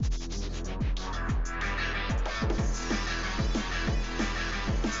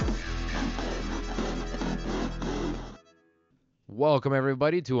Welcome,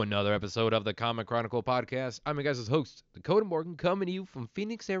 everybody, to another episode of the Comic Chronicle podcast. I'm your guys' host, Dakota Morgan, coming to you from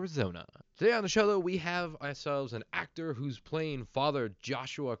Phoenix, Arizona. Today on the show, though, we have ourselves an actor who's playing Father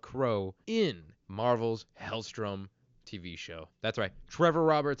Joshua Crow in Marvel's Helstrom TV show. That's right, Trevor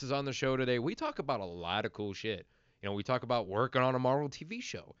Roberts is on the show today. We talk about a lot of cool shit. We talk about working on a Marvel TV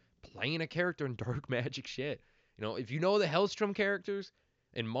show, playing a character in dark magic shit. If you know the Helstrom characters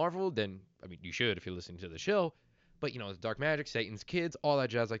in Marvel, then, you should if you're listening to the show. But, it's Dark Magic, Satan's Kids, all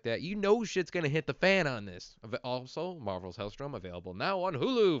that jazz like that. You know shit's going to hit the fan on this. Also, Marvel's Helstrom, available now on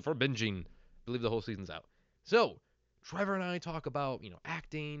Hulu for binging. I believe the whole season's out. So, Trevor and I talk about,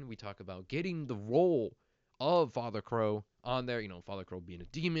 acting. We talk about getting the role of Father Crow on there. Father Crow being a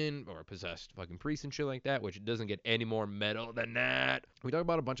demon or a possessed fucking priest and shit like that, which doesn't get any more metal than that. We talk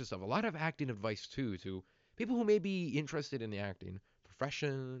about a bunch of stuff. A lot of acting advice, too, to people who may be interested in the acting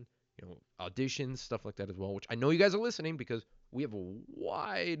profession, auditions, stuff like that as well, which I know you guys are listening because we have a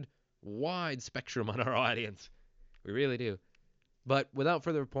wide spectrum on our audience. We really do. But without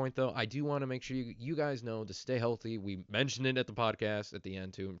further point, though, I do want to make sure you guys know to stay healthy. We mentioned it at the podcast at the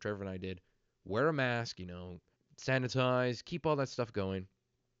end, too. Trevor and I did. Wear a mask, sanitize, keep all that stuff going.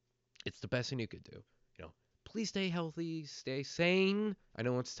 It's the best thing you could do. Please stay healthy, stay sane. I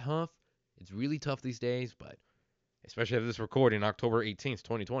know it's tough. It's really tough these days, but especially after this recording, October 18th,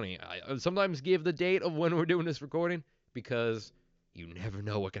 2020. I sometimes give the date of when we're doing this recording because you never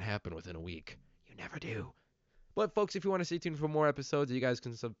know what can happen within a week. You never do. But, folks, if you want to stay tuned for more episodes, you guys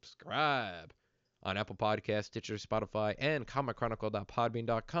can subscribe on Apple Podcasts, Stitcher, Spotify, and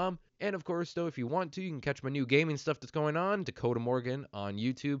comicchronicle.podbean.com. And, of course, though, if you want to, you can catch my new gaming stuff that's going on, Dakota Morgan on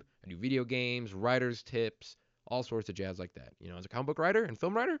YouTube. I do video games, writer's tips, all sorts of jazz like that. As a comic book writer and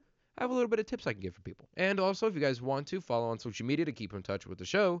film writer, I have a little bit of tips I can give for people. And also, if you guys want to, follow on social media to keep in touch with the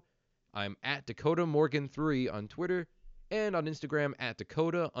show. I'm at Dakota Morgan3 on Twitter and on Instagram at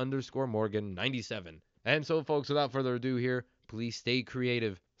Dakota_Morgan97. And so, folks, without further ado here, please stay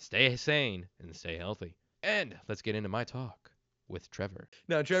creative, stay sane, and stay healthy. And let's get into my talk with Trevor.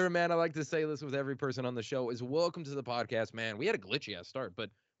 Now, Trevor, man, I like to say this with every person on the show is welcome to the podcast, man. We had a glitchy ass start, but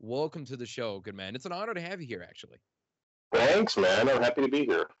welcome to the show, good man. It's an honor to have you here, actually. Thanks, man. I'm happy to be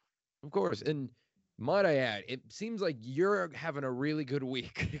here. Of course, and might I add, it seems like you're having a really good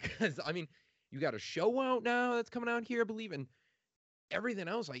week because, you got a show out now that's coming out here, I believe, and everything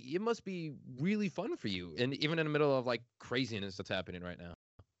else, it must be really fun for you, and even in the middle of, craziness that's happening right now.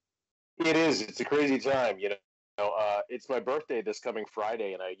 It is. It's a crazy time, it's my birthday this coming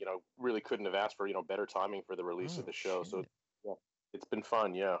Friday, and I, really couldn't have asked for, better timing for the release of the show, shit. so yeah, it's been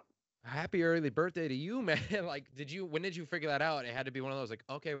fun, yeah. Happy early birthday to you, man. When did you figure that out? It had to be one of those,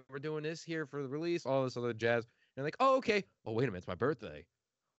 okay, we're doing this here for the release, all this other jazz. And oh, okay. Oh, wait a minute, it's my birthday.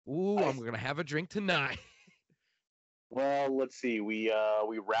 Ooh, I'm going to have a drink tonight. Well, let's see. We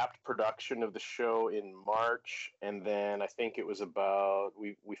wrapped production of the show in March, and then I think it was about,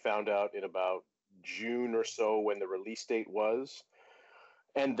 we found out in about June or so when the release date was.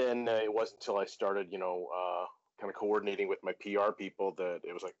 And then it wasn't until I started, kind of coordinating with my PR people that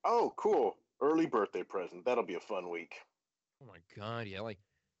it was like, oh, cool, early birthday present. That'll be a fun week. Oh my God, yeah.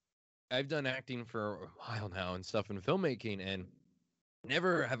 I've done acting for a while now and stuff in filmmaking, and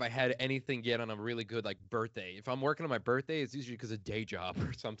never have I had anything yet on a really good birthday. If I'm working on my birthday, it's usually because of day job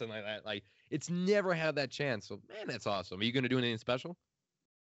or something like that. It's never had that chance. So, man, that's awesome. Are you going to do anything special?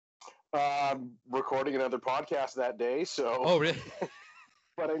 Recording another podcast that day. So. Oh, really?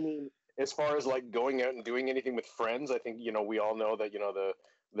 But as far as going out and doing anything with friends, I think, we all know that,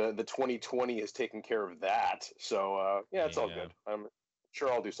 the 2020 has taken care of that. So, yeah, it's all good. I'm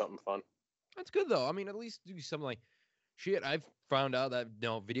sure I'll do something fun. That's good, though. At least do something shit. I've found out that,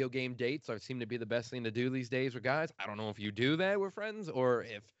 video game dates seem to be the best thing to do these days with guys. I don't know if you do that with friends or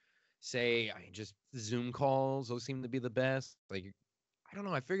if, say, just Zoom calls, those seem to be the best. I don't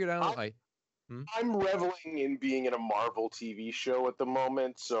know. I figured out, I'm reveling in being in a Marvel TV show at the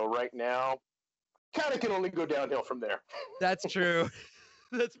moment, so right now, kind of can only go downhill from there. That's true.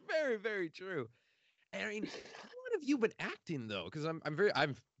 That's very, very true. And how long have you been acting though? Because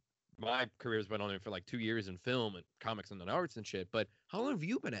my career's been only for 2 years in film and comics and the arts and shit. But how long have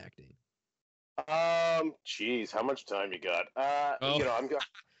you been acting? Geez, how much time you got? I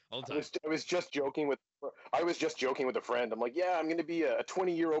was just joking with a friend. I'm like, yeah, I'm going to be a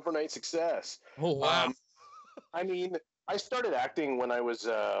 20-year overnight success. Oh wow! I started acting when I was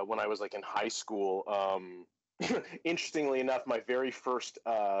in high school. Interestingly enough, my very first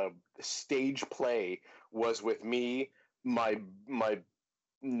stage play was with me, my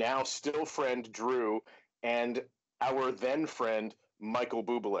now still friend Drew, and our then friend Michael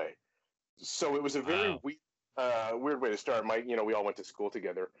Bublé. So it was a very weird weird way to start. We all went to school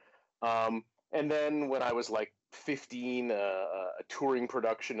together. And then when I was like 15, a touring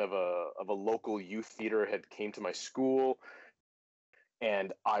production of a local youth theater had came to my school,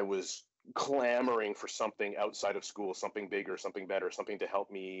 and I was clamoring for something outside of school, something bigger, something better, something to help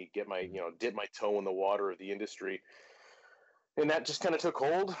me get my, dip my toe in the water of the industry. And that just kind of took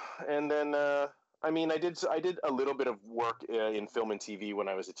hold. And then, I did a little bit of work in film and TV when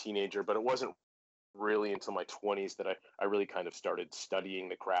I was a teenager, but it wasn't really until my 20s that I really kind of started studying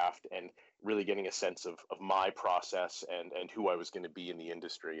the craft and really getting a sense of my process and who I was going to be in the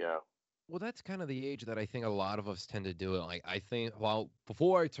industry. Yeah. Well, that's kind of the age that I think a lot of us tend to do it. Like, I think, well,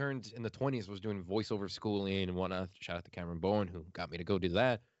 before I turned in the 20s, was doing voiceover schooling and whatnot. Shout out to Cameron Bowen, who got me to go do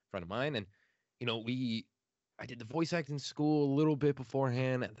that, friend of mine. And, I did the voice acting school a little bit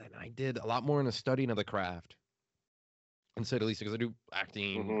beforehand, and then I did a lot more in the studying of the craft. And so at least because I do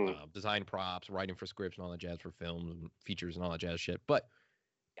acting, Mm-hmm. design props, writing for scripts and all that jazz for films and features and all that jazz shit. But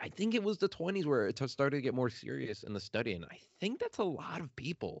I think it was the 20s where it started to get more serious in the study, and I think that's a lot of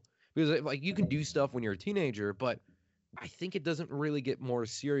people because like you can do stuff when you're a teenager, but I think it doesn't really get more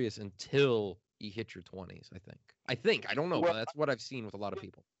serious until you hit your 20s. I think I don't know, but Well, that's what I've seen with a lot of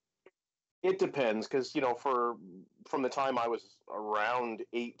people. it depends because from the time I was around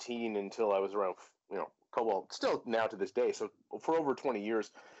 18 until I was around well, still now to this day. So for over 20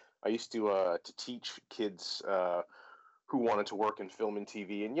 years, I used to teach kids who wanted to work in film and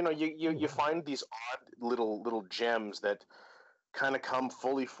TV, and Oh you wow. find these odd little gems that kind of come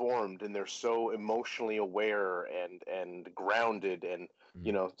fully formed, and they're so emotionally aware and grounded, and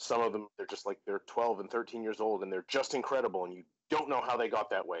Mm. some of them they're 12 and 13 years old, and they're just incredible, and you don't know how they got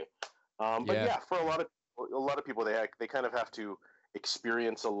that way. But Yeah. yeah, for a lot of people, they kind of have to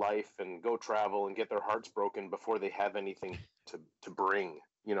experience a life and go travel and get their hearts broken before they have anything to bring,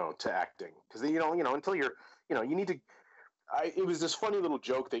 to acting. Because until you need to. It was this funny little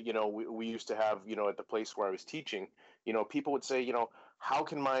joke that we used to have, at the place where I was teaching. People would say, how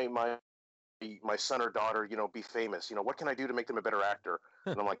can my son or daughter, be famous? What can I do to make them a better actor?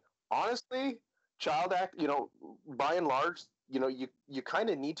 And I'm like, honestly, child act, by and large, you kind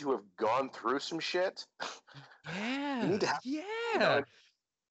of need to have gone through some shit. You need Yeah. to have, Yeah. if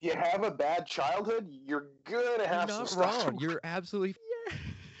you have a bad childhood, you're gonna You're have some not stuff to wrong. You're absolutely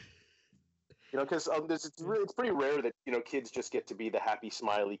yeah. because it's pretty rare that kids just get to be the happy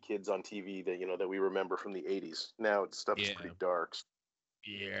smiley kids on TV that we remember from the 80s. Now stuff is Yeah. pretty dark.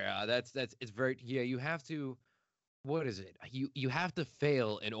 Yeah, that's it's very yeah, you have to what is it? You have to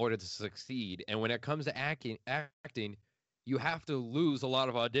fail in order to succeed. And when it comes to acting, you have to lose a lot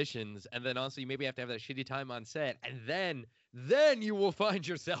of auditions and then also you maybe have to have that shitty time on set and then you will find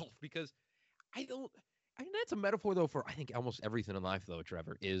yourself because I don't I mean that's a metaphor though for I think almost everything in life though,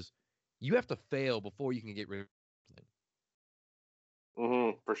 Trevor, is you have to fail before you can get rid of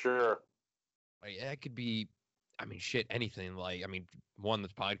something. For sure. Like that could be I mean shit anything like I mean one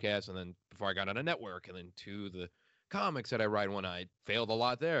this podcast and then before I got on a network and then two the comics that I write when I failed a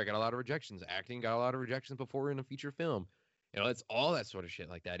lot there. I got a lot of rejections. Acting got a lot of rejections before in a feature film. It's all that sort of shit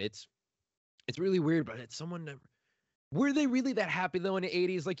like that. It's really weird, but it's someone never were they really that happy though in the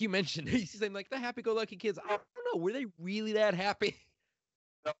 80s? Like you mentioned, you seem like the happy go lucky kids. I don't know. Were they really that happy?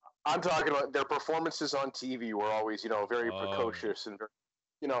 I'm talking about their performances on TV were always, very Oh, precocious and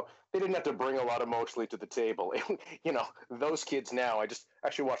they didn't have to bring a lot emotionally to the table. Those kids now. I just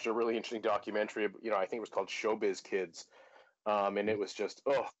actually watched a really interesting documentary. I think it was called Showbiz Kids, and yeah. it was just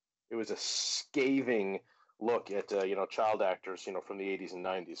it was a scathing look at child actors, from the 80s and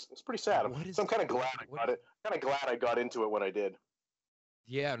 90s. It's pretty sad. What So I'm is kind of glad what I got is it. Kind of glad I got into it when I did.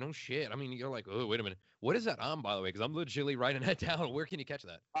 yeah, no shit. I mean, you're like, oh, wait a minute. What is that on, by the way? Because I'm legitimately writing that down. Where can you catch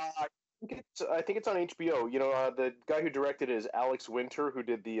that? I think it's on HBO. The guy who directed it is Alex Winter, who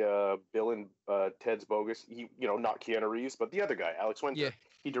did the Bill and Ted's Bogus. He, not Keanu Reeves, but the other guy, Alex Yeah, Winter.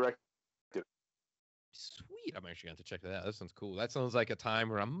 He directed. sweet. I'm actually going to check that out. That sounds cool. That sounds like a time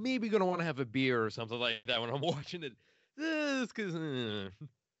where I'm maybe going to want to have a beer or something like that when I'm watching it. This, cause, Don't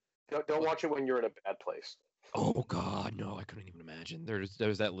but watch it when you're in a bad place. oh god, no, I couldn't even imagine.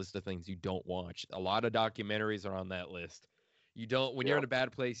 There's that list of things you don't watch. A lot of documentaries are on that list. You don't when you're Yeah. in a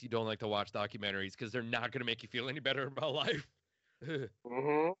bad place, you don't like to watch documentaries because they're not going to make you feel any better about life.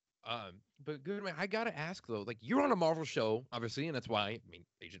 hmm But good man, I gotta ask though, like you're on a Marvel show, obviously, and that's why I mean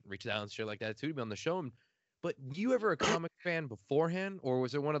Agent reached out and shit like that too to be on the show. But were you ever a comic fan beforehand, or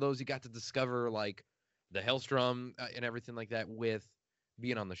was it one of those you got to discover like the Helstrom and everything like that with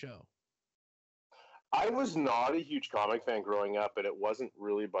being on the show? I was not a huge comic fan growing up, and it wasn't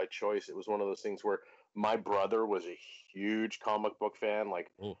really by choice. It was one of those things where my brother was a huge comic book fan.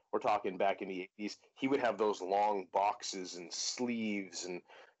 Like, Oh, we're talking back in the 80s, he would have those long boxes and sleeves and,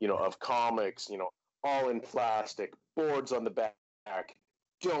 of comics, all in plastic, boards on the back.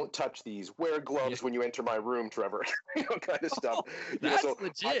 Don't touch these. Wear yeah. gloves when you enter my room, Trevor. Kind of stuff. Oh, So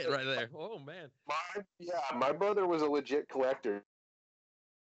that's legit right there. Oh man. my brother was a legit collector.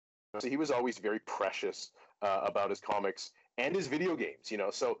 So he was always very precious about his comics and his video games.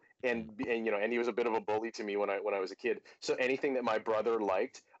 So and he was a bit of a bully to me when I was a kid. So anything that my brother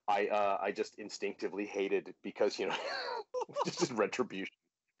liked, I just instinctively hated because just retribution.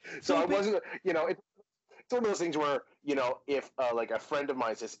 So So I big. wasn't it's one of those things where if like a friend of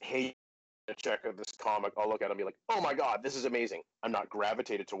mine says, "Hey, check out this comic," I'll look at it and be like, "Oh my god, this is amazing." I'm not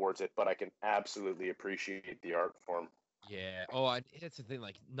gravitated towards it, but I can absolutely appreciate the art form. Yeah. Oh, that's the thing.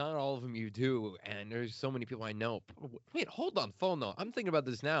 Like, not all of them you do, and there's so many people I know. Wait, hold on, phone though. I'm thinking about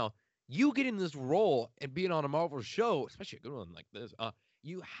this now. You getting this role and being on a Marvel show, especially a good one like this,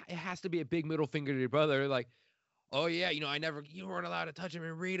 it has to be a big middle finger to your brother. Like, oh yeah, you weren't allowed to touch him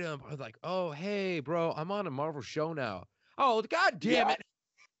and read him. I was like, oh hey, bro, I'm on a Marvel show now. Oh, god damn Yeah, it.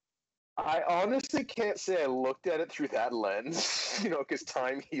 I honestly can't say I looked at it through that lens, because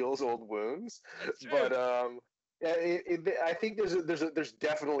time heals old wounds. That's true. But yeah, I think there's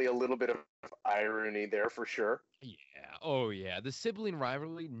definitely a little bit of irony there for sure. Yeah. Oh, yeah. The sibling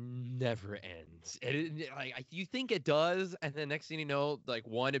rivalry never ends. Like you think it does, and then next thing you know, like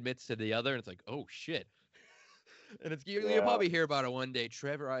one admits to the other, and it's like, oh shit. And you'll Yeah. probably hear about it one day.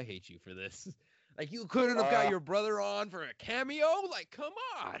 Trevor, I hate you for this. Like you couldn't have got Uh, your brother on for a cameo. Like, come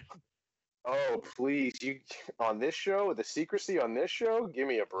on. oh, please, you on this show, the secrecy on this show, give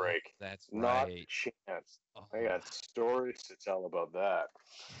me a Oh, break. that's Not right. a chance. I Oh, got stories to tell about that.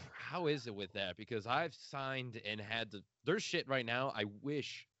 how is it with that? Because I've signed and had to. There's shit right now. I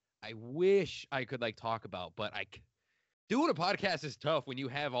wish I could like talk about, but doing a podcast is tough when you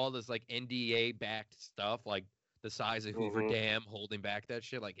have all this like NDA backed stuff, like the size of Hoover Hmm. Dam holding back that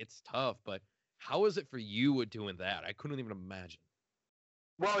shit. Like it's tough, but how is it for you with doing that? I couldn't even imagine.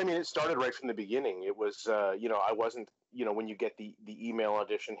 Well, I mean, it started right from the beginning. It was, I wasn't, when you get the email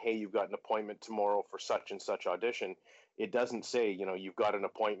audition, hey, you've got an appointment tomorrow for such and such audition. It doesn't say, you've got an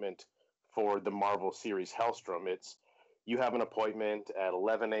appointment for the Marvel series Helstrom. It's you have an appointment at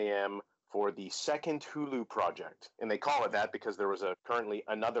 11 a.m. for the second Hulu project, and they call it that because there was currently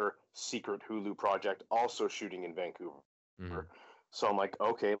another secret Hulu project also shooting in Vancouver. Mm-hmm. So I'm like,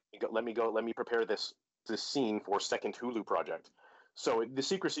 okay, let me prepare this scene for second Hulu project. So the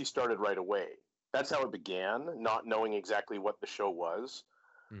secrecy started right away. That's how it began, not knowing exactly what the show was.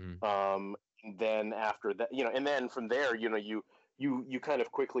 Mm-hmm. And then after that, and then from there, you kind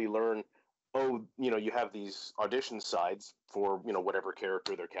of quickly learn, oh, you have these audition sides for whatever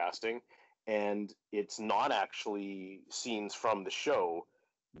character they're casting, and it's not actually scenes from the show.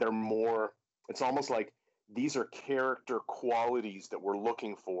 They're more. It's almost like these are character qualities that we're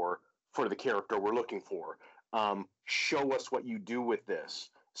looking for the character we're looking for. Show us what you do with this.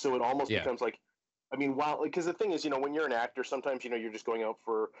 So it almost Yeah. becomes like, I mean, wow, because the thing is, when you're an actor, sometimes you're just going out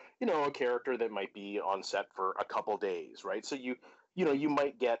for a character that might be on set for a couple days, right? So you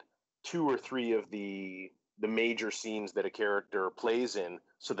might get two or three of the major scenes that a character plays in,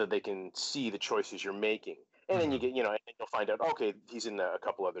 so that they can see the choices you're making, and then you Mm-hmm. get and you'll find out, okay, he's in a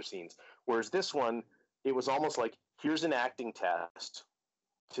couple other scenes. Whereas this one, it was almost like, here's an acting test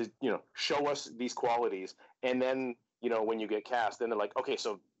to show us these qualities, and then when you get cast, then they're like, okay,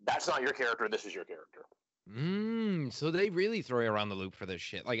 so that's not your character, this is your character. So they really throw you around the loop for this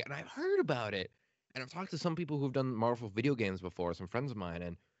shit. Like, and I've heard about it, and I've talked to some people who've done Marvel video games before, some friends of mine,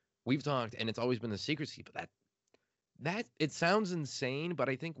 and we've talked, and it's always been the secrecy. But that it sounds insane, but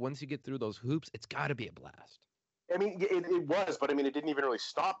I think once you get through those hoops, it's got to be a blast. I mean, it was, but I mean, it didn't even really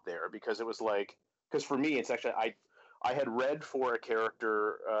stop there, because it was like, because for me, it's actually, I had read for a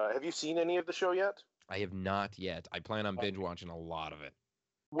character. Have you seen any of the show yet? I have not yet. I plan on binge watching a lot of it.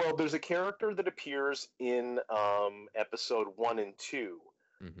 Well, there's a character that appears in episode 1 and 2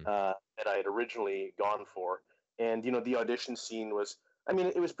 Hmm. that I had originally gone for, and the audition scene was. I mean,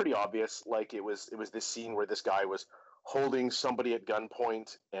 it was pretty obvious. Like, it was this scene where this guy was holding somebody at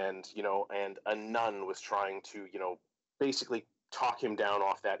gunpoint, and a nun was trying to basically talk him down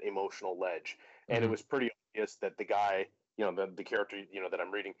off that emotional ledge, and it Hmm. was pretty obvious that the guy, the character, that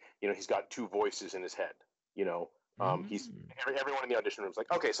I'm reading, he's got two voices in his head. You know, he's Mm. everyone in the audition room is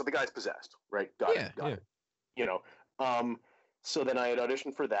like, okay, so the guy's possessed, right? Got it, Yeah, got yeah. it. You know, so then I had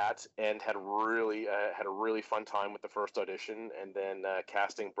auditioned for that and had a really fun time with the first audition, and then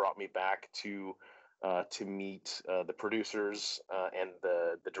casting brought me back to to meet the producers and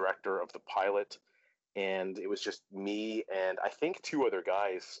the director of the pilot. And it was just me and I think two other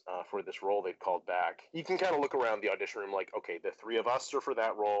guys for this role they'd called back. You can kind of look around the audition room like, okay, the three of us are for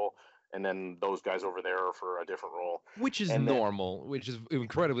that role, and then those guys over there are for a different role. Which is And then normal, which is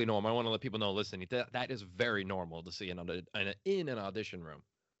incredibly normal. I want to let people know, listen, that is very normal to see in an audition room.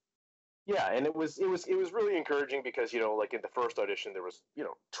 yeah, and it was really encouraging because like in the first audition there was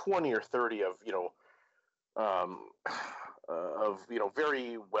 20 or 30 of um,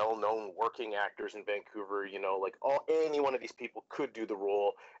 very well-known working actors in Vancouver. Like any one of these people could do the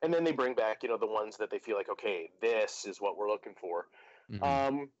role, and then they bring back the ones that they feel like, okay, this is what we're looking for. Mm-hmm.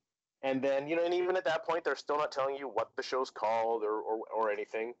 Um, and then and even at that point, they're still not telling you what the show's called or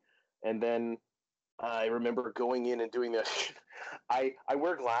anything. And then I remember going in and doing this. I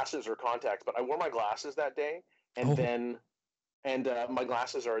wear glasses or contacts, but I wore my glasses that day, and Oh, then my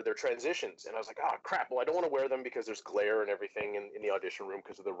glasses are their transitions, and I was like, oh crap! Well, I don't want to wear them because there's glare and everything in the audition room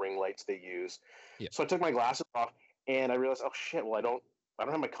because of the ring lights they use. yeah. So I took my glasses off, and I realized, oh shit! Well, I don't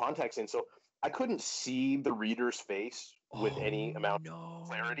have my contacts in, so I couldn't see the reader's face with Oh any amount of no.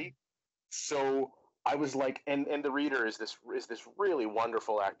 clarity. So I was like, and the reader is this really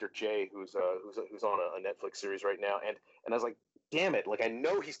wonderful actor Jay, who's on a Netflix series right now, and I was like, damn it! Like I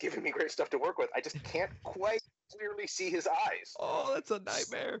know he's giving me great stuff to work with, I just can't quite clearly see his eyes. Oh, that's a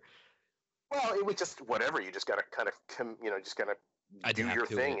nightmare. Well, it was just whatever. You just gotta kind of just gotta do Adapt your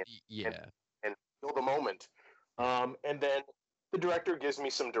to thing it. and Yeah. and feel the moment. Yeah. And then the director gives me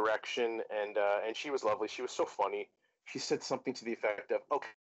some direction, and she was lovely. She was so funny. She said something to the effect of, "Okay,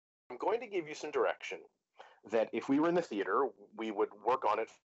 I'm going to give you some direction that if we were in the theater, we would work on it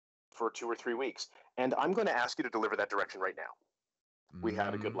for 2 or 3 weeks, and I'm going to ask you to deliver that direction right now." We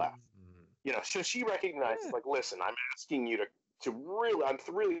had a good laugh. Mm. So she recognizes, Yeah. like, listen, I'm asking you to really, I'm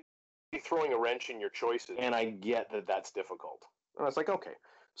really throwing a wrench in your choices, and I get that that's difficult. And I was like, okay.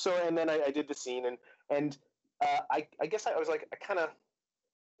 So, and then I did the scene, and I guess I was like, I kind of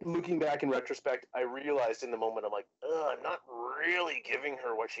looking back in retrospect, I realized in the moment, I'm like, I'm not really giving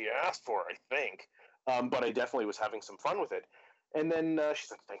her what she asked for, I think. But I definitely was having some fun with it. And then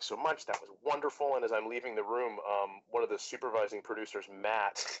she's like, thanks so much. That was wonderful. And as I'm leaving the room, one of the supervising producers,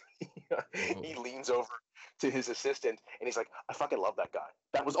 Matt, he Oh. leans over to his assistant and he's like, I fucking love that guy.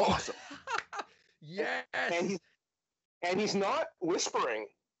 That was awesome. And, and Yes. he's and he's not whispering.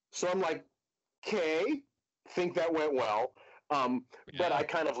 So I'm like, okay, think that went well. But Yeah. I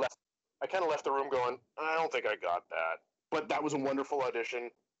kind of left the room going, I don't think I got that. But that was a wonderful audition,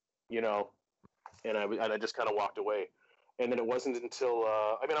 you know, and I just kind of walked away. And then it wasn't until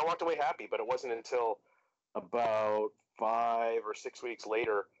I walked away happy, but it wasn't until about 5 or 6 weeks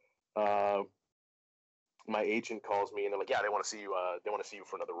later, uh, my agent calls me and they're like, yeah, they want to see you. They want to see you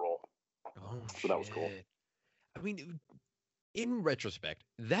for another role. Oh So that was cool. shit. I mean, in retrospect,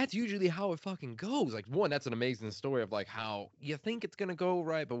 that's usually how it fucking goes. Like, one, that's an amazing story of like how you think it's gonna go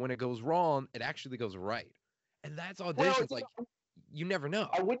right, but when it goes wrong, it actually goes right. And that's Well, auditions. Like, you never I know.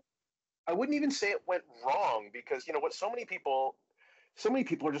 would I wouldn't even say it went wrong because you know what, so many people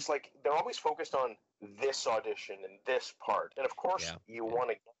are just like they're always focused on this audition and this part, and of course Yeah. you Yeah. want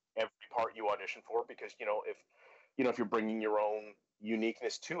to get every part you audition for because if you're bringing your own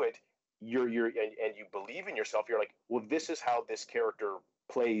uniqueness to it, and you believe in yourself, you're like, well, this is how this character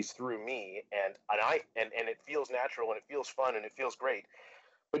plays through me, and it feels natural and it feels fun and it feels great,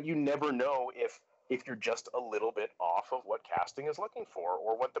 but you never know if you're just a little bit off of what casting is looking for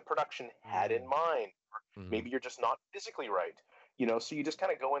or what the production had in Mm. mind. Mhm. Maybe you're just not physically right, so you just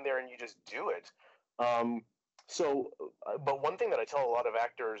kind of go in there and you just do it. um, but one thing that I tell a lot of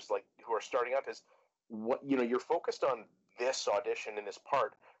actors like who are starting up is what you're focused on this audition and this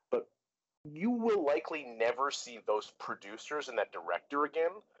part, but you will likely never see those producers and that director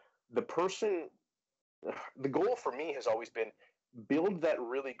again. The person the goal for me has always been build that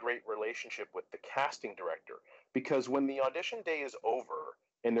really great relationship with the casting director, because when the audition day is over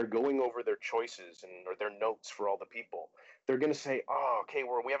and they're going over their choices and or their notes for all the people, they're going to say, oh, okay,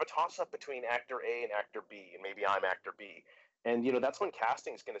 we have a toss up between actor A and actor B, and maybe I'm actor B. And that's when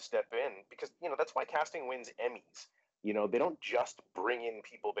casting is going to step in, because that's why casting wins Emmys. They don't just bring in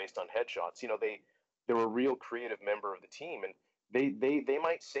people based on headshots. They're a real creative member of the team, and they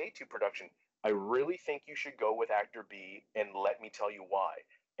might say to production, I really think you should go with actor B, and let me tell you why.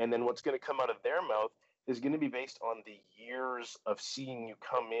 And then what's going to come out of their mouth is going to be based on the years of seeing you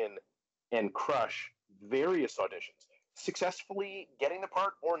come in and crush various auditions, successfully getting the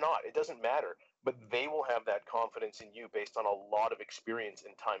part or not. It doesn't matter. But they will have that confidence in you based on a lot of experience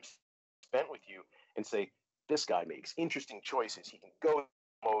and time spent with you, and say, this guy makes interesting choices. He can go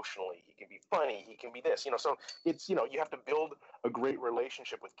emotionally, he can be funny, he can be this, so it's, you have to build a great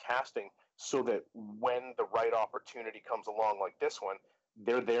relationship with casting so that when the right opportunity comes along like this one,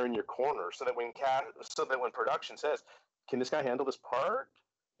 they're there in your corner, so that when production says, can this guy handle this part?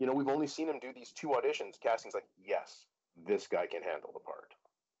 We've only seen him do these 2 auditions. Casting's like, yes, this guy can handle the part.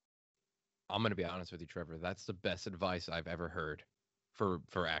 I'm gonna be honest with you, Trevor. That's the best advice I've ever heard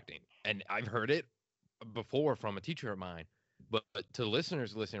for acting, and I've heard it before from a teacher of mine. But to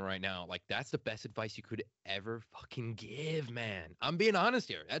listeners listening right now, like that's the best advice you could ever fucking give, man. I'm being honest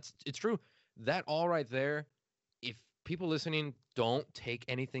here. It's true. That all right there. If people listening don't take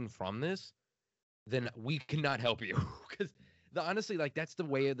anything from this, then we cannot help you because honestly, like that's the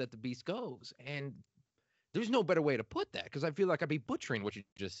way that the beast goes, and there's no better way to put that because I feel like I'd be butchering what you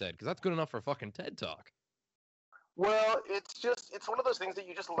just said because that's good enough for fucking TED Talk. Well, it's one of those things that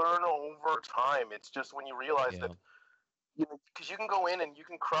you just learn over time. It's just when you realize that, because you can go in and you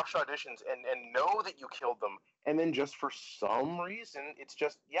can crush auditions and know that you killed them, and then just for some reason, it's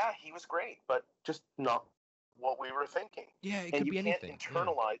just, yeah, he was great, but just not what we were thinking. Yeah, it And could you be can't anything.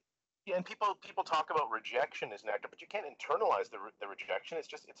 internalize. Yeah, and people talk about rejection as an actor, but you can't internalize the rejection.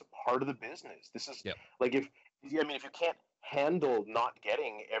 It's a part of the business. This is Yep. like if you can't handle not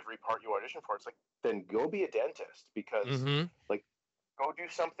getting every part you audition for, it's like, then go be a dentist, because like, go do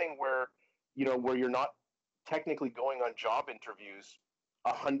something where you're not technically going on job interviews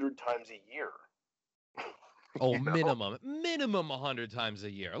 100 times a year. Oh, minimum 100 times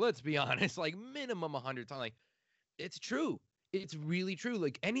a year. Let's be honest, like minimum 100 times. Like it's true. It's really true.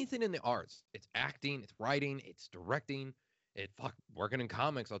 Like anything in the arts, it's acting, it's writing, it's directing, working in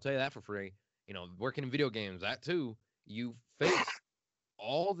comics. I'll tell you that for free. Working in video games, that too. You face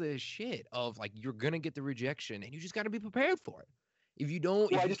all this shit of like you're gonna get the rejection, and you just got to be prepared for it. If you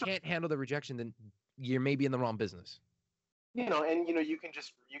don't, if you can't handle the rejection, then you're maybe in the wrong business. And you can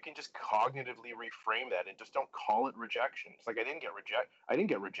just cognitively reframe that and just don't call it rejection. It's like, I didn't get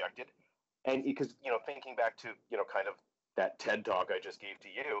rejected, and because thinking back to kind of that TED talk I just gave to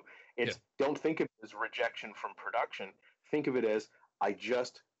you, it's don't think of it as rejection from production. Think of it as, I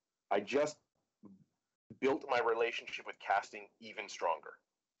just built my relationship with casting even stronger.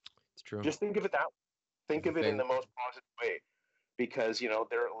 It's true. Just think of it that way. Think of it in the most positive way, because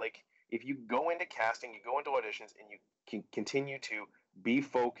they're like, if you go into casting, you go into auditions, and you can continue to be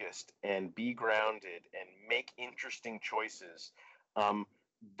focused and be grounded and make interesting choices.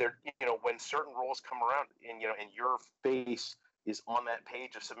 There, when certain roles come around, and your face is on that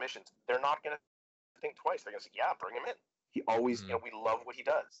page of submissions, they're not going to think twice. They're going to say, "Yeah, bring him in." He always, we love what he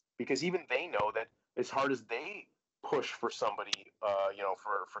does, because even they know that as hard as they push for somebody,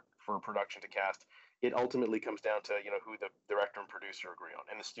 for production to cast, it ultimately comes down to who the director and producer agree on,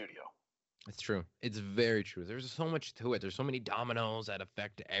 and the studio. It's true. It's very true. There's so much to it. There's so many dominoes that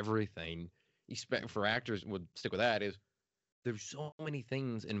affect everything. Expect for actors would stick with that is there's so many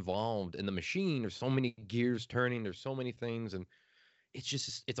things involved in the machine. There's so many gears turning. There's so many things, and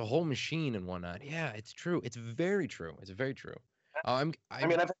it's a whole machine and whatnot. Yeah, it's true. It's very true. It's very true. I've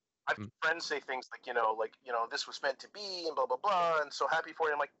friends say things like, this was meant to be, and blah blah blah, and so happy for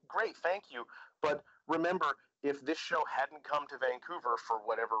you. I'm like, great, thank you. But remember, if this show hadn't come to Vancouver for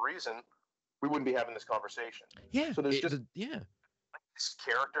whatever reason, we wouldn't be having this conversation. Yeah. So there's this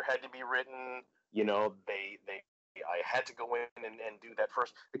character had to be written. I had to go in and do that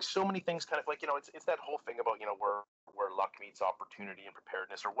first. Like, so many things, kind of like, it's that whole thing about where luck meets opportunity and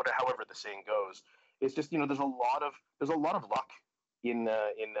preparedness, or whatever, however the saying goes. It's just, there's a lot of luck in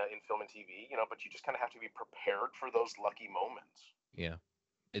film and TV, but you just kind of have to be prepared for those lucky moments. Yeah,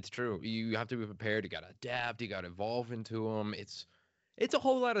 it's true. You have to be prepared. You got to adapt. You got to evolve into them. It's a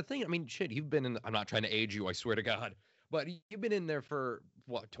whole lot of things. I mean, shit, you've been in. I'm not trying to age you, I swear to God, but you've been in there for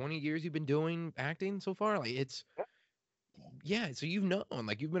what, 20 years? You've been doing acting so far. Like so you've known,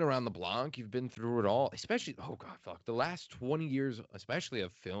 like you've been around the block. You've been through it all. Especially, oh God, fuck, the last 20 years, especially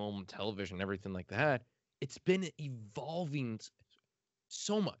of film, television, everything like that. It's been evolving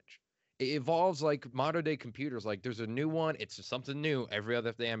so much. It evolves like modern day computers. Like there's a new one. It's just something new every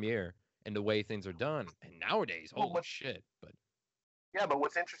other damn year, and the way things are done. And nowadays, holy shit, but. Yeah, but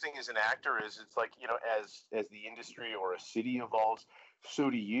what's interesting as an actor is, it's like, as the industry or a city evolves, so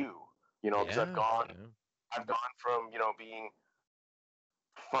do you. Because I've gone from being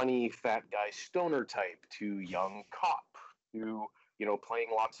funny fat guy stoner type to young cop to playing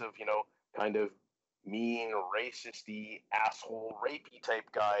lots of kind of mean, racisty, asshole, rapey type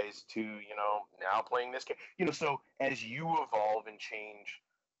guys to now playing this guy. So as you evolve and change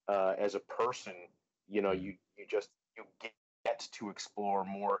as a person, you get to explore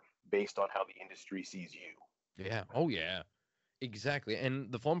more based on how the industry sees you. Yeah. Oh yeah. Exactly.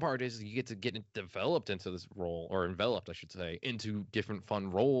 And the fun part is you get to get developed into this role, or enveloped, I should say, into different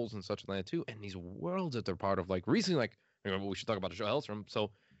fun roles and such like that too. And these worlds that they're part of, like recently, like, we should talk about the show Helstrom. So,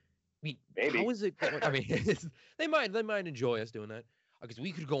 how Maybe. is it going? I mean, they might enjoy us doing that, because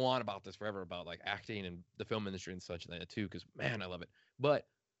we could go on about this forever, about like acting and the film industry and such like that too. Because man, I love it. But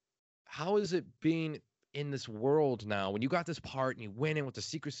how is it being in this world now? When you got this part and you went in with the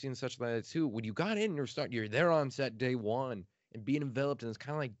secrecy and such like that too. When you got in, you're there on set day one and being enveloped in this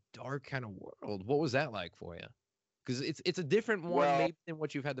kind of like dark kind of world. What was that like for you? Because it's a different one Well, maybe than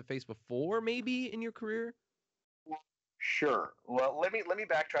what you've had to face before, maybe in your career. sure. Well, let me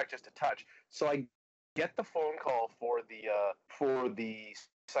backtrack just a touch. So I get the phone call for the for the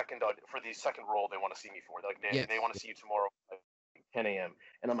second role they want to see me for. Like they Yes. want to see you tomorrow at 10 a.m.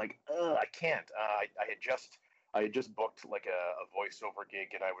 And I'm like, I can't. I had just booked like a voiceover gig,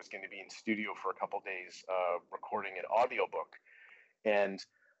 and I was going to be in studio for a couple days recording an audiobook. And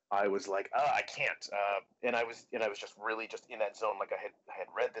I was like, I can't. And I was just really just in that zone. Like I had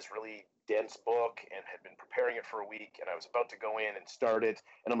read this really dense book and had been preparing it for a week, and I was about to go in and start it.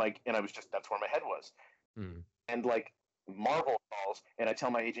 And I'm like, and I was just that's where my head was. Mm. And like Marvel calls, and I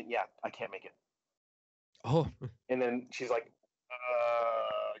tell my agent, yeah, I can't make it. Oh. And then she's like,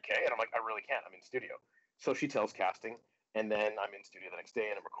 okay. And I'm like, I really can't. I'm in studio. So she tells casting, and then I'm in studio the next day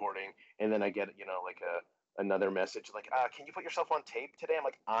and I'm recording, and then I get like another message like, can you put yourself on tape today? I'm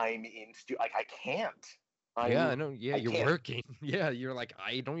like, I'm in studio. Like I can't. Yeah, I'm I know. Yeah, I you're can't. working. Yeah, you're like,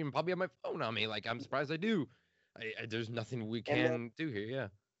 I don't even probably have my phone on me. Like, I'm surprised I do. There's nothing we And then can do here. Yeah.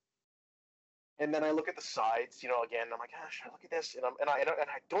 I look at the sides, again. And I'm like, should I look at this? And I don't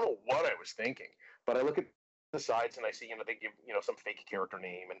know what I was thinking, but I look at the sides and I see, they give, some fake character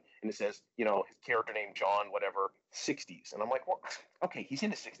name, and it says, his character name John, whatever, 60s, and I'm like, well, okay, he's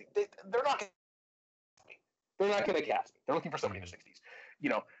in his 60s. They're not. They're not going to cast me. They're looking for somebody in Mhm. their 60s, you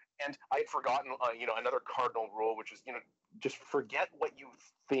know. And I had forgotten, another cardinal rule, which is, just forget what you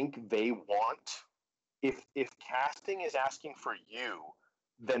think they want. If casting is asking for you,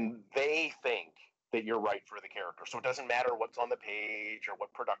 then they think that you're right for the character. So it doesn't matter what's on the page or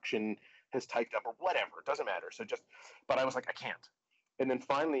what production has typed up or whatever. It doesn't matter. But I was like, I can't. And then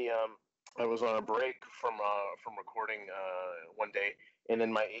finally, I was on a break from recording one day, and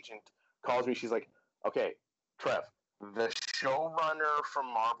then my agent calls me. She's like, okay, Trev, the showrunner from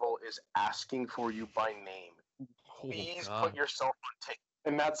Marvel is asking for you by name. Oh Please put God. yourself on tape.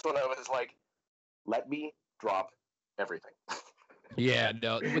 And that's when I was like, let me drop everything. Yeah,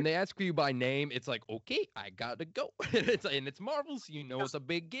 no. When they ask you by name, it's like, okay, I gotta go. And it's Marvel, so it's Because, a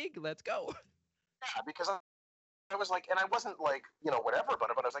big gig. Let's go. yeah, because I was like, and I wasn't like, whatever, but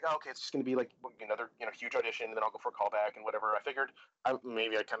I was like, oh, okay, it's just going to be like another, huge audition, and then I'll go for a callback and whatever.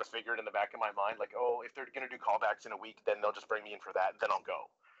 Maybe I kind of figured in the back of my mind, like, oh, if they're going to do callbacks in a week, then they'll just bring me in for that, and then I'll go.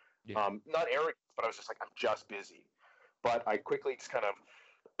 Yeah. Not arrogant, but I was just like, I'm just busy. But I quickly just kind of,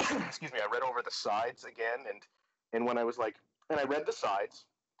 excuse me, I read over the sides again, and when I was like, and I read the sides,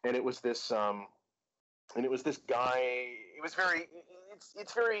 and it was this guy. It was very,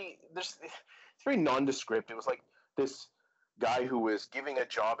 it's very, it's very nondescript. It was like this guy who was giving a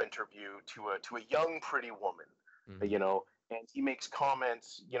job interview to a young pretty woman, Hmm. and he makes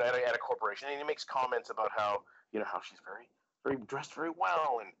comments, at a corporation, and he makes comments about how she's very, very dressed very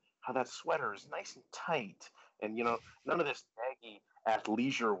well, and how that sweater is nice and tight, and none of this baggy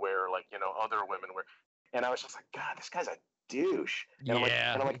athleisure wear like other women wear. And I was just like, God, this guy's a douche. And I'm like,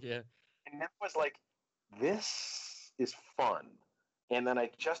 Yeah. and I'm like, Yeah. and that was like, this is fun. And then I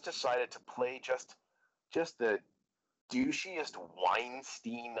just decided to play just the douchiest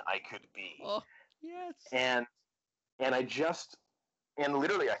Weinstein I could be. Oh, yes. And and I just and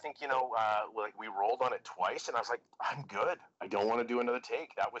literally I think like we rolled on it twice, and I was like, I'm good. I don't want to do another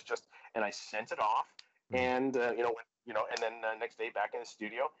take. That was just, and I sent it off, Mhm. and and then next day back in the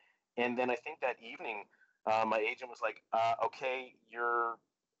studio, and then I think that evening, my agent was like, okay, you're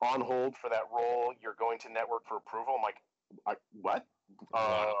on hold for that role. You're going to network for approval. I'm like, what?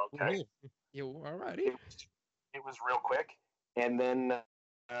 Wow. Okay. Yeah. Alrighty. It was real quick, and then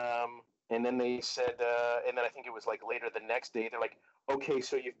they said, and then I think it was like later the next day. They're like, okay,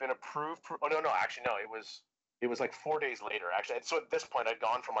 so you've been approved. Oh no, no, actually no, it was like 4 days later. Actually, so at this point, I'd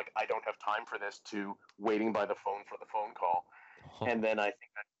gone from like I don't have time for this to waiting by the phone for the phone call, Oh, and then I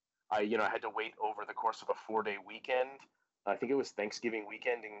think that I had to wait over the course of a 4 day weekend. I think it was Thanksgiving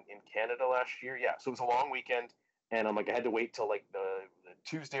weekend in Canada last year. Yeah, so it was a long weekend, and I'm like I had to wait till like the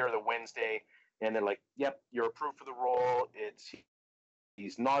Tuesday or the Wednesday, and they're like, "Yep, you're approved for the role.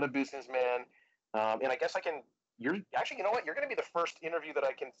 He's not a businessman," and I guess I can. You're actually, you know what? You're going to be the first interview that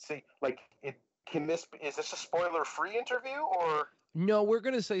I can see. Like it. is this a spoiler-free interview or? No, we're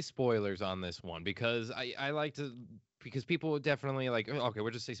gonna say spoilers on this one because I like to, because people would definitely like, okay,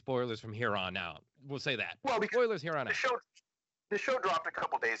 we'll just say spoilers from here on out. We'll say that. Well, because Spoilers here on the out. show the show dropped a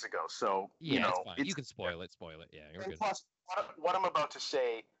couple days ago, so Yeah, it's fine. You can spoil it. Spoil it. Yeah, you're and good. plus what I'm about to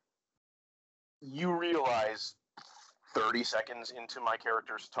say, you realize 30 seconds into my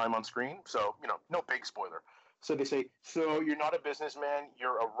character's time on screen, so no big spoiler. So they say, so you're not a businessman,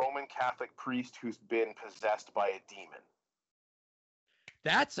 you're a Roman Catholic priest who's been possessed by a demon.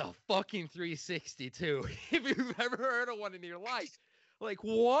 That's a fucking 360 too. If you've ever heard of one in your life, like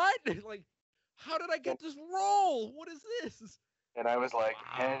what? Like, how did I get this role? What is this? And I was like,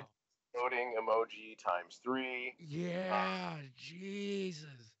 Wow. head loading emoji ×3. Yeah, Jesus.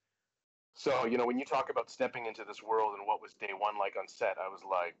 So when you talk about stepping into this world and what was day one like on set, I was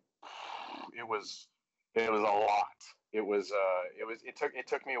like, it was a lot. It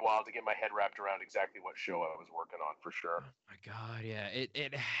took me a while to get my head wrapped around exactly what show I was working on, for sure. Oh my God, yeah.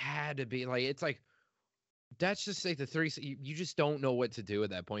 It had to be like, it's like, that's just like the 30, you just don't know what to do at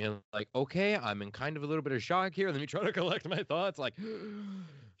that point. You're like, okay, I'm in kind of a little bit of shock here. Let me try to collect my thoughts. Like,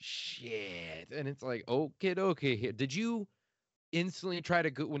 shit. And it's like, okay here. Did you instantly try to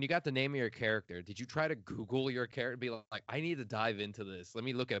when you got the name of your character, did you try to Google your character, be like, I need to dive into this, let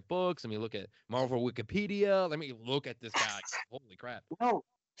me look at books, let me look at Marvel Wikipedia, let me look at this guy? Holy crap. No,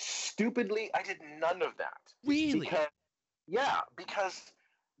 stupidly, I did none of that. Really? Because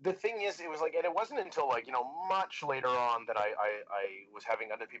the thing is, it was like, and it wasn't until like much later on that I was having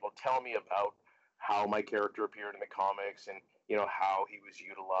other people tell me about how my character appeared in the comics, and how he was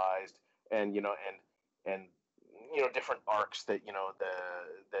utilized, and and different arcs that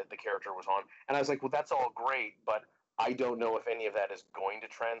the character was on. And I was like, well, that's all great, but I don't know if any of that is going to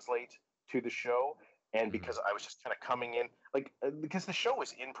translate to the show. And because I was just kind of coming in, like, because the show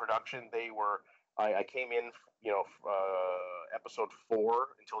was in production, I came in, episode 4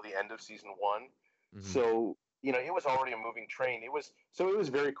 until the end of season 1. So it was already a moving train. It was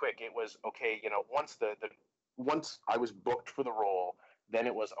very quick. It was okay. Once I was booked for the role, then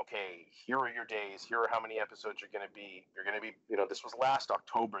it was okay. Here are your days. Here are how many episodes you're going to be. You're going to be. This was last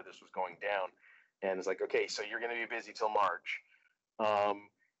October. This was going down, and it's like, okay, so you're going to be busy till March,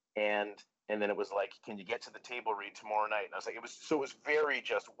 and then it was like, can you get to the table read tomorrow night? And I was like, it was very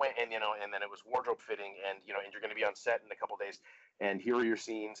just went, and then it was wardrobe fitting, and and you're going to be on set in a couple days, and here are your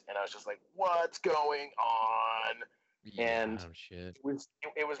scenes, and I was just like, what's going on? Yeah, and shit. it was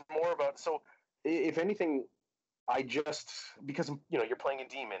more about, so if anything, I just, because you're playing a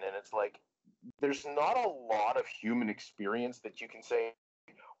demon, and it's like there's not a lot of human experience that you can say,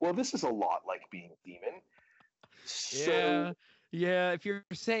 well, this is a lot like being a demon. So, yeah, if you're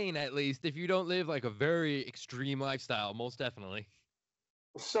sane, at least, if you don't live like a very extreme lifestyle, most definitely.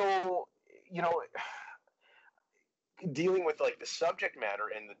 So, dealing with like the subject matter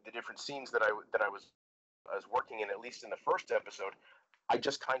and the different scenes that I was working in, at least in the first episode, I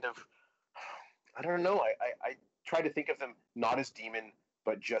just kind of, I don't know. I try to think of them not as demon,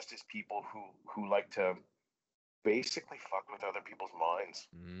 but just as people who like to basically fuck with other people's minds.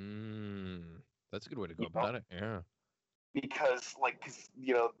 That's a good way to go about it. Yeah. Because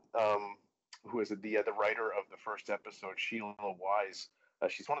who is it? The writer of the first episode, Sheila Wise.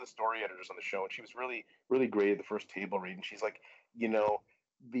 She's one of the story editors on the show, and she was really, really great at the first table read. And she's like,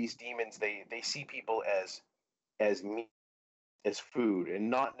 these demons, they see people as meat, as food, and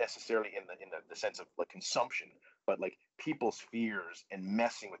not necessarily in the sense of like consumption, but like people's fears and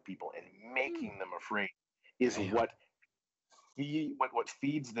messing with people and making them afraid is what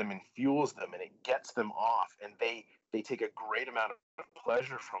feeds them and fuels them, and it gets them off, and they take a great amount of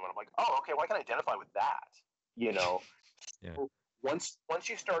pleasure from it. I'm like, oh, okay, well, I can identify with that, Yeah. So once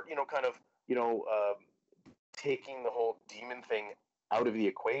you start, kind of, taking the whole demon thing out of the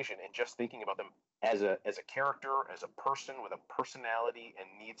equation and just thinking about them as a character, as a person with a personality and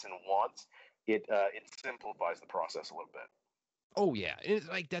needs and wants, it simplifies the process a little bit. Oh yeah, it's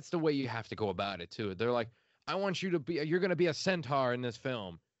like that's the way you have to go about it too. They're like, I want you to be, you're gonna be a centaur in this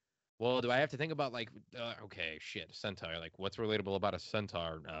film. Well, do I have to think about like, okay, shit, centaur. Like, what's relatable about a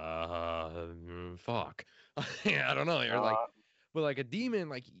centaur? Fuck. Yeah, I don't know. You're like, but like a demon,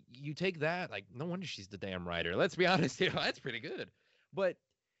 like you take that. Like, no wonder she's the damn writer. Let's be honest here. That's pretty good. But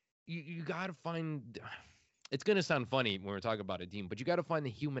you gotta find. It's gonna sound funny when we're talking about a demon, but you gotta find the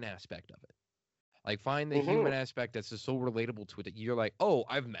human aspect of it. Like, find the human aspect that's just so relatable to it that you're like, oh,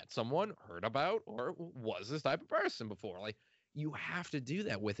 I've met someone, heard about, or was this type of person before. Like, you have to do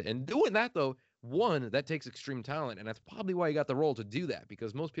that with it. And doing that, though, one, that takes extreme talent. And that's probably why you got the role to do that.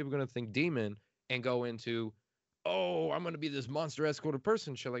 Because most people are going to think demon and go into, oh, I'm going to be this monster escorted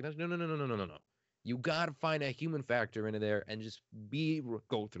person. Shit like that. No. You got to find a human factor into there and just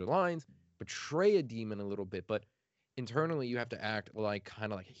go through the lines, betray a demon a little bit, but internally you have to act like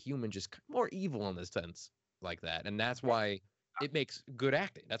kind of like a human, just more evil in this sense, like that. And that's why it makes good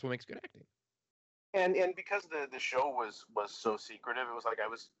acting. That's what makes good acting. And because the show was so secretive, it was like I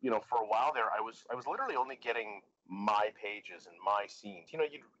was, for a while there, I was literally only getting my pages and my scenes.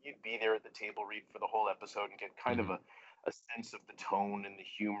 You'd be there at the table read for the whole episode and get kind of a sense of the tone and the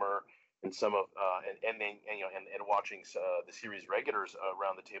humor and some of and then and watching the series regulars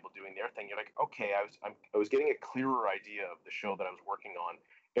around the table doing their thing. You're like, okay, I was getting a clearer idea of the show that I was working on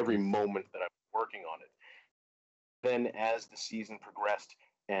every moment that I was working on it. Then as the season progressed,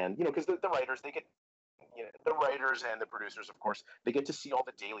 and because the writers, they get, the writers and the producers, of course, they get to see all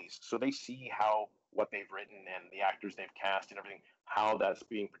the dailies, so they see how what they've written and the actors they've cast and everything, how that's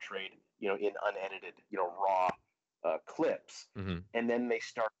being portrayed, in unedited, raw clips, and then they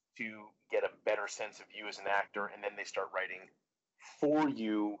start to get a better sense of you as an actor, and then they start writing for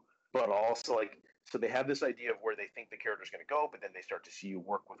you, but also like, so they have this idea of where they think the character's going to go, but then they start to see you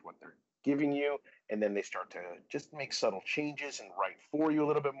work with what they're giving you, and then they start to just make subtle changes and write for you a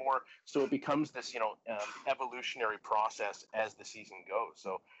little bit more. So it becomes this, evolutionary process as the season goes.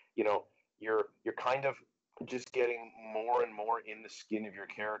 So, you're kind of just getting more and more in the skin of your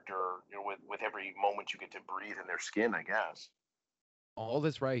character, with every moment you get to breathe in their skin, I guess. All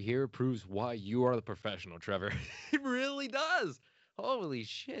this right here proves why you are the professional, Trevor. It really does. Holy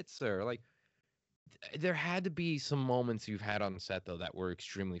shit, sir. Like, there had to be some moments you've had on set, though, that were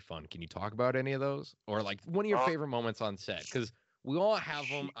extremely fun. Can you talk about any of those? Or, like, one of your favorite moments on set? Because we all have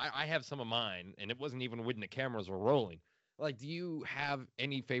them. I have some of mine, and it wasn't even when the cameras were rolling. Like, do you have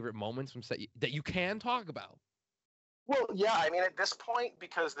any favorite moments from set that you can talk about? Well, yeah, I mean, at this point,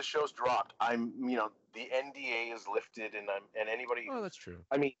 because the show's dropped, I'm, the NDA is lifted, and anybody. Oh, that's true.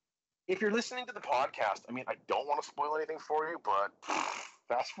 I mean, if you're listening to the podcast, I mean, I don't want to spoil anything for you, but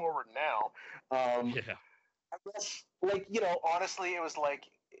fast forward now. Yeah. I guess, like, honestly, it was like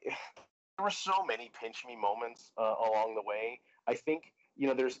there were so many pinch me moments along the way. I think,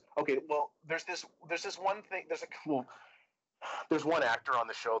 there's this one thing. There's one actor on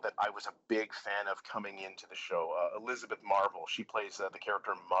the show that I was a big fan of coming into the show, Elizabeth Marvel. She plays the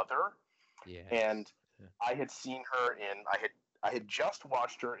character Mother. Yeah. And I had seen her I had just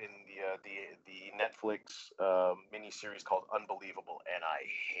watched her in the Netflix miniseries called Unbelievable, and I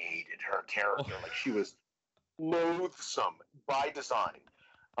hated her character. Like, she was loathsome by design.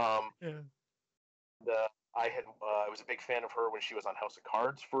 I was a big fan of her when she was on House of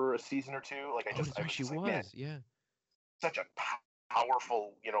Cards for a season or two. Like, she was, man, yeah. Such a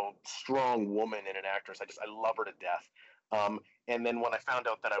powerful, strong woman and an actress. I love her to death. And then when I found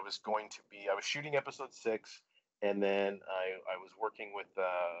out that I was shooting episode 6, and then I was working with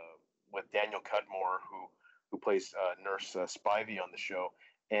Daniel Cudmore, who plays Nurse Spivey on the show,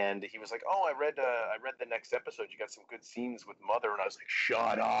 and he was like, "Oh, I read the next episode. You got some good scenes with Mother," and I was like,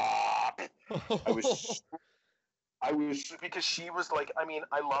 "Shut up!" I was because she was like, I mean,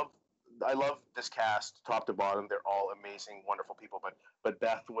 I love this cast top to bottom. They're all amazing, wonderful people. But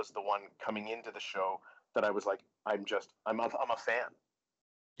Beth was the one coming into the show that I was like, I'm a fan.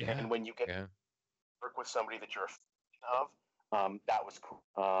 Yeah. And when you get to work with somebody that you're a fan of, that was cool.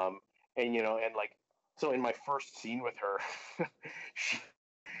 And like, so in my first scene with her,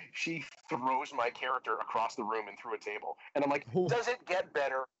 she throws my character across the room and through a table, and I'm like, does it get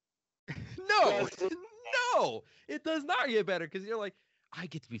better? No, no, it does not get better, because you're like, I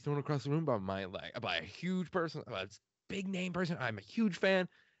get to be thrown across the room by a huge person, a big name person. I'm a huge fan.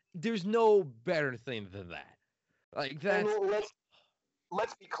 There's no better thing than that. Like that.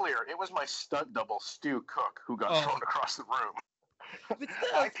 Let's be clear. It was my stunt double, Stu Cook, who got thrown across the room. But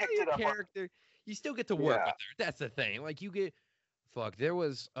still, I picked it up. Character, you still get to work with her. That's the thing. Like, you get. Fuck, there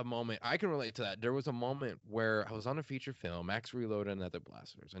was a moment, I can relate to that. There was a moment where I was on a feature film, Max Reload and Other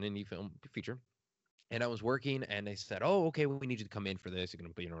Blasters, an indie film feature. And I was working, and they said, "Oh, okay, we need you to come in for this. You're going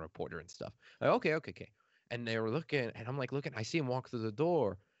to be a reporter and stuff." Like, okay. And they were looking, and I'm like, looking, I see him walk through the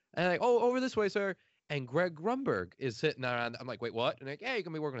door. And I'm like, "Oh, over this way, sir." And Greg Grunberg is sitting around. I'm like, "Wait, what?" And like, "Yeah, you're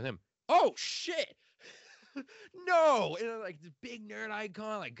going to be working with him." Oh, shit. No. And I'm like, this big nerd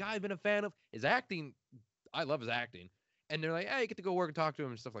icon, like, guy I've been a fan of. His acting, I love his acting. And they're like, "Hey, you get to go work and talk to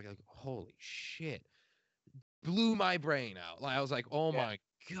him and stuff like that." Like, holy shit. Blew my brain out. Like, I was like, oh my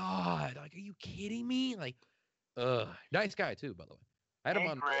God. Like, are you kidding me? Like, nice guy too, by the way. I had him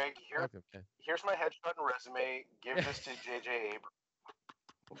on. Greg, here's my headshot and resume. Give this to J.J.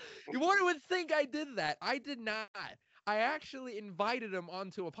 Abrams. You would think I did that. I did not. I actually invited him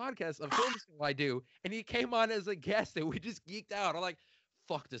onto a podcast of film school I do, and he came on as a guest, and we just geeked out. I'm like,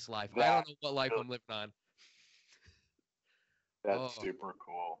 fuck this life. I That don't know what life I'm living on. that's Oh. super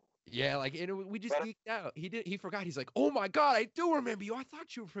cool. Yeah, like we just But geeked out. He forgot. He's like, "Oh my god, I do remember you. I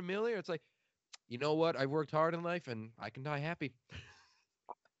thought you were familiar." It's like, you know what? I worked hard in life, and I can die happy.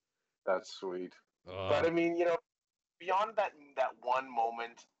 that's sweet. But Uh, I mean, beyond that one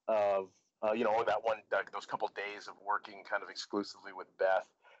moment of those couple days of working kind of exclusively with Beth,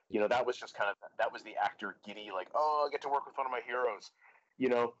 that was just kind of that was the actor giddy, like, oh, I get to work with one of my heroes.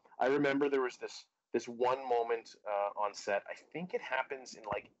 I remember there was this one moment on set. I think it happens in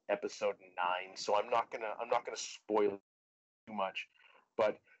like episode 9, so I'm not gonna spoil too much,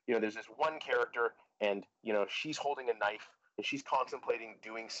 but there's this one character, and she's holding a knife and she's contemplating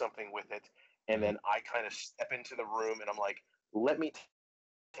doing something with it, and then I kind of step into the room and I'm like, let me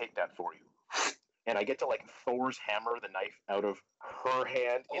take that for you. And I get to like Thor's hammer the knife out of her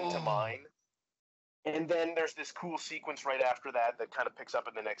hand into oh, mine. And then there's this cool sequence right after that that kind of picks up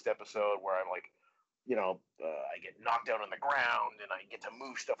in the next episode where I'm like, I get knocked down on the ground and I get to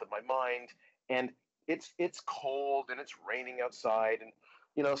move stuff with my mind. And it's cold and it's raining outside, and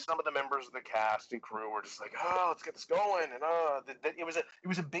some of the members of the cast and crew were just like, oh, let's get this going. And it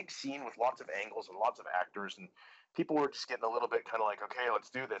was a big scene with lots of angles and lots of actors, and people were just getting a little bit kind of like, okay, let's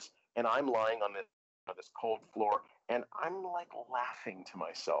do this. And I'm lying on this cold floor, and I'm like laughing to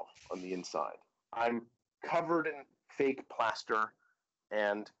myself on the inside. I'm covered in fake plaster,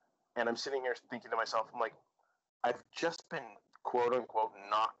 and I'm sitting here thinking to myself, I'm like, I've just been quote unquote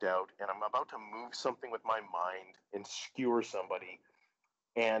knocked out, and I'm about to move something with my mind and skewer somebody,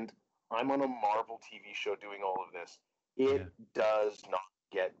 and I'm on a Marvel TV show doing all of this. yeah. It does not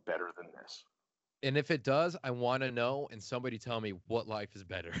get better than this. And if it does, I want to know, and somebody tell me what life is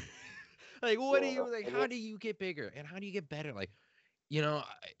better. Like, what do Yeah, you like? and How do you get bigger, and how do you get better? Like, you know,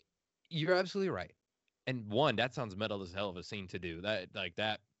 you're absolutely right. And one, that sounds metal as hell of a scene to do. That like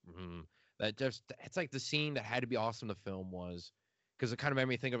that. That just it's like the scene that had to be awesome. The film was because it kind of made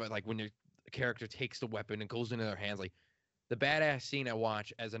me think of it like when your character takes the weapon and goes into their hands. Like the badass scene I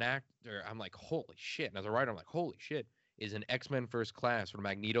watch as an actor, I'm like, holy shit. And as a writer, I'm like, holy shit. Is an X-Men First Class where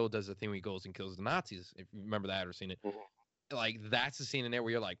Magneto does the thing where he goes and kills the Nazis. If you remember that or seen it, mhm. like that's the scene in there where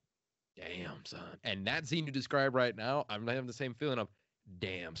you're like, damn son. And that scene you describe right now, I'm having the same feeling of,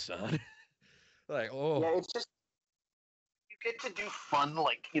 damn son. Like, oh Yeah, it's just you get to do fun,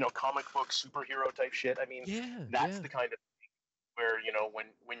 like comic book superhero type shit. I mean, yeah, that's yeah. the kind of where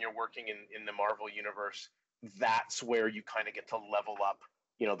when you're working in the Marvel universe, that's where you kind of get to level up,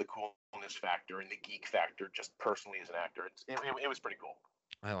 the coolness factor and the geek factor. Just personally as an actor, it was pretty cool.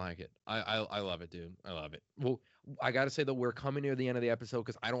 I like it. I love it, dude. I love it. Well, I gotta say that we're coming near the end of the episode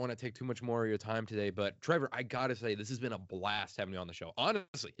because I don't want to take too much more of your time today. But Trevor, I gotta say this has been a blast having you on the show.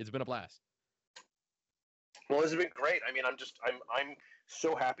 Honestly, it's been a blast. Well, this has been great. I mean, I'm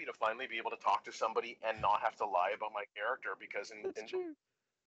so happy to finally be able to talk to somebody and not have to lie about my character, because That's true.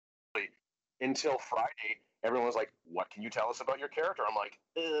 until Friday, everyone was like, "What can you tell us about your character?" I'm like,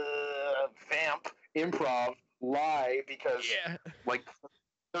 vamp, improv, lie, because Yeah. like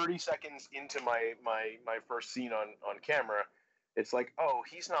 30 seconds into my first scene on camera, it's like, oh,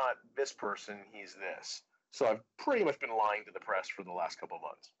 he's not this person, he's this. So I've pretty much been lying to the press for the last couple of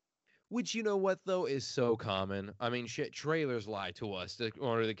months. Which you know what though is so common. I mean, shit, trailers lie to us in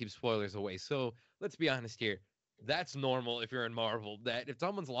order to keep spoilers away. So let's be honest here. That's normal if you're in Marvel. That if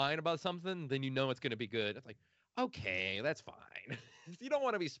someone's lying about something, then you know it's gonna be good. It's like, okay, that's fine. You don't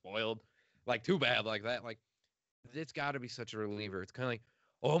want to be spoiled. Like too bad like that. Like it's got to be such a reliever. It's kind of like,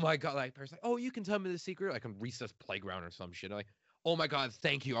 oh my god, like person, like, oh, you can tell me the secret, like a recess playground or some shit. Like, oh my god,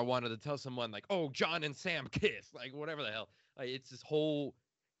 thank you. I wanted to tell someone like, oh, John and Sam kiss, like whatever the hell. Like it's this whole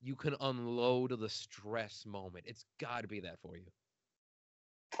you can unload the stress moment. It's got to be that for you.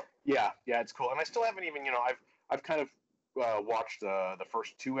 Yeah, it's cool. And I still haven't even, I've kind of watched the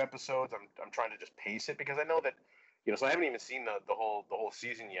first 2 episodes. I'm trying to just pace it because I know that, so I haven't even seen the whole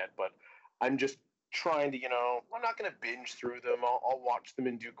season yet. But I'm just trying to, I'm not going to binge through them. I'll watch them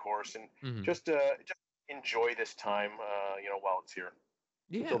in due course, and Hmm. just enjoy this time, while it's here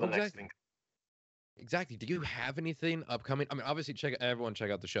Yeah, until the next exactly. thing. Exactly. Do you have anything upcoming? I mean, obviously, check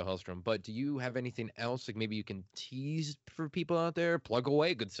out the show Helstrom. But do you have anything else? Like maybe you can tease for people out there. Plug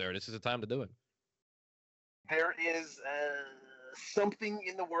away, good sir. This is the time to do it. There is something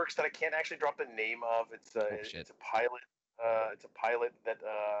in the works that I can't actually drop the name of. It's a Oh shit. it's a pilot. It's a pilot that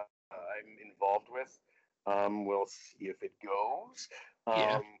I'm involved with. We'll see if it goes.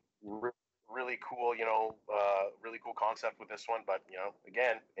 Yeah. Um, re- really cool, really cool concept with this one, but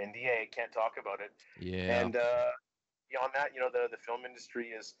again, NDA, can't talk about it. Yeah. And beyond that, the film industry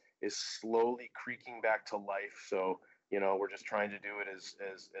is slowly creaking back to life. So we're just trying to do it as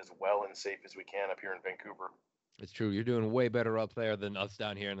well and safe as we can up here in Vancouver. It's true. You're doing way better up there than us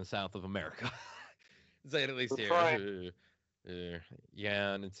down here in the south of America. Say it at least We're here. trying.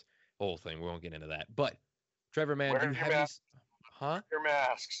 Yeah, and it's a whole thing. We won't get into that. But Trevor, man, do you Wear your have any? mask. Huh? Your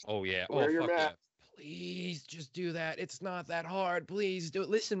masks. Oh yeah. Oh Wear your fuck yeah. mask. Please just do that. It's not that hard. Please do it.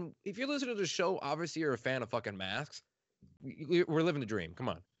 Listen, if you're listening to the show, obviously you're a fan of fucking masks. We're living the dream. Come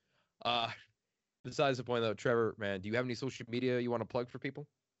on. Uh, besides the point though, Trevor, man, do you have any social media you want to plug for people?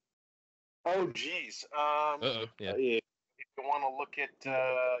 Oh, geez. Uh-oh. Yeah. If you want to look at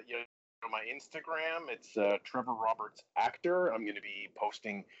my Instagram, it's Trevor Roberts Actor. I'm going to be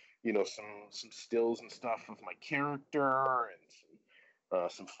posting some stills and stuff of my character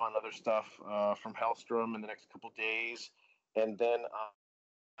and some fun other stuff from Helstrom in the next couple days. And then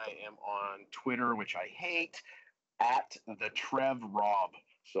I am on Twitter, which I hate, at the Trev Rob.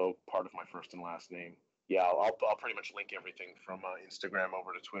 So part of my first and last name. Yeah, I'll pretty much link everything from Instagram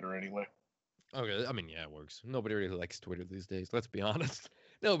over to Twitter anyway. Okay. I mean, yeah, it works. Nobody really likes Twitter these days. Let's be honest.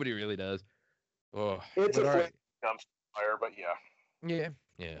 Nobody really does. Oh, It's but a all right. dumpster fire, but yeah. Yeah.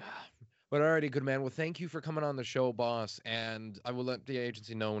 Yeah. But alrighty, good man. Well, thank you for coming on the show, boss. And I will let the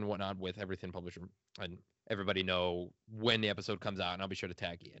agency know and whatnot with everything publisher and everybody know when the episode comes out, and I'll be sure to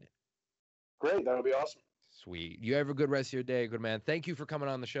tag you in it. Great, that'll be awesome. Sweet. You have a good rest of your day, good man. Thank you for coming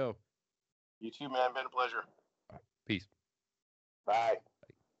on the show. You too, man. Been a pleasure. Peace. Bye.